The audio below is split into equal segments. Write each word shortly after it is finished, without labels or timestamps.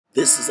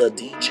This is a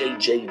DJ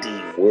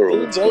JD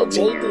world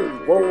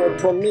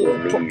premiere.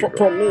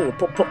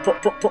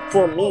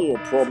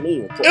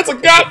 It's a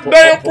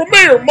goddamn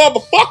premiere,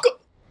 motherfucker!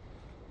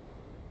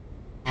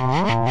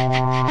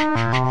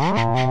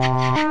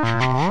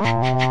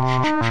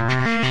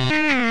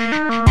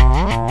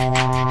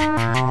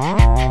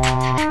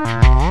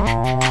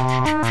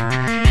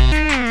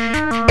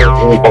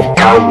 A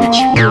balance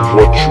in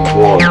what you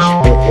want. A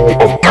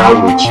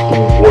balance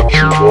in what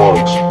you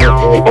want.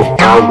 A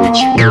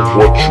balance in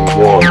what you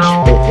want.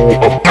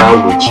 A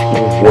balance in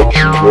what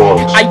you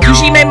want. I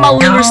usually make my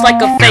lyrics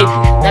like a fable.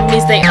 That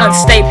means they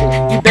unstable.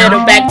 You better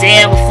back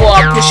down before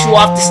I push you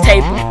off this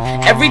table.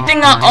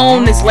 Everything I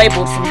own is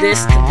labeled from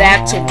this to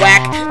that to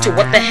whack to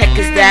what the heck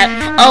is that?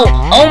 Oh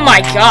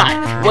my god,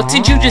 what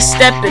did you just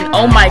step in?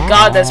 Oh my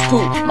god, that's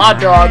poop. My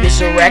dog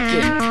is a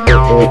wrecking. A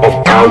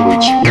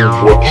balance in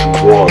what you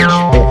want.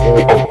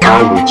 A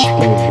balance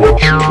in what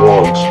you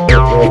want.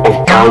 A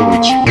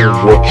balance in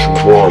what you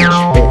want.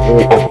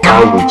 A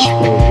balance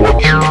in what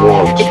you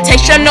want. It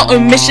takes you no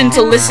admission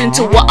to listen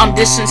to what I'm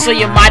dissing, so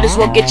you might as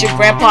well get your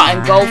grandpa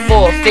and go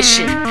for a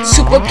fishing.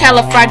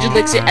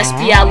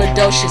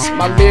 Supercalifragilisticexpialidocious,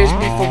 my lyrics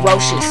be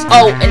ferocious.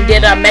 Oh, and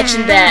did I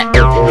mention that? A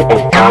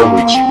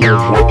balance in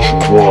what you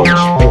want. A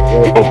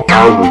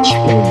balance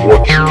in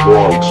what you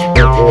want.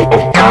 A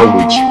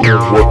balance in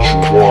what you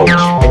want. A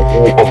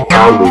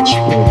balance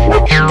in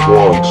what you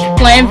want.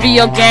 Playing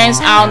video games,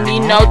 I don't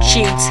need no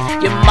cheats.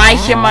 You might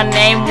hear my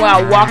name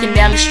while walking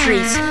down the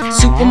streets.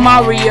 Super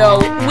Mario,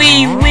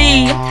 wee. You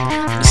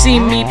see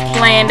me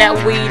playing that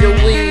Wii to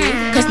Wii,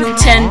 cause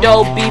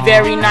Nintendo be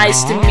very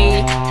nice to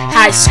me.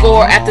 High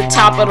score at the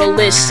top of the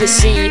list to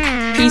see.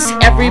 Peace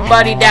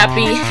everybody that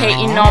be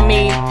hating on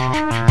me.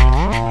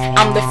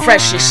 I'm the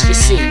freshest, you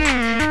see.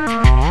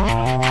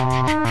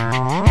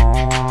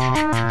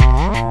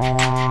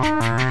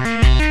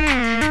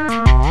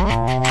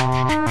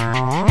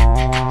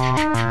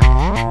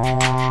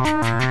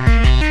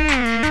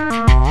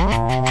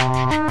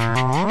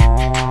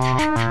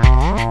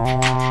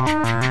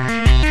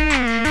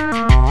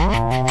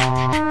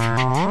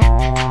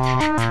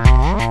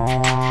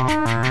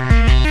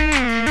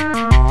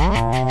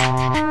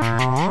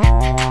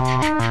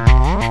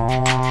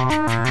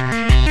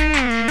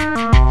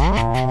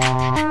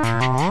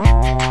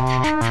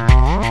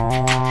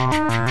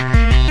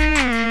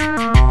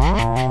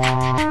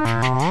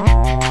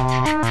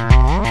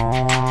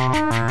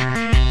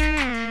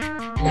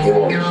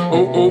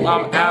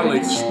 I'm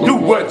Alex. Do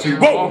what you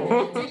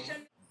want.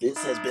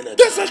 This has been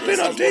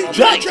a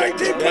DJ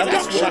JD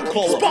production.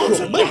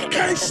 Sponsored by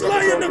K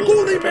Slay and the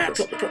Ghoulie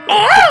Match.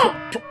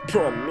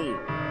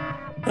 premiere.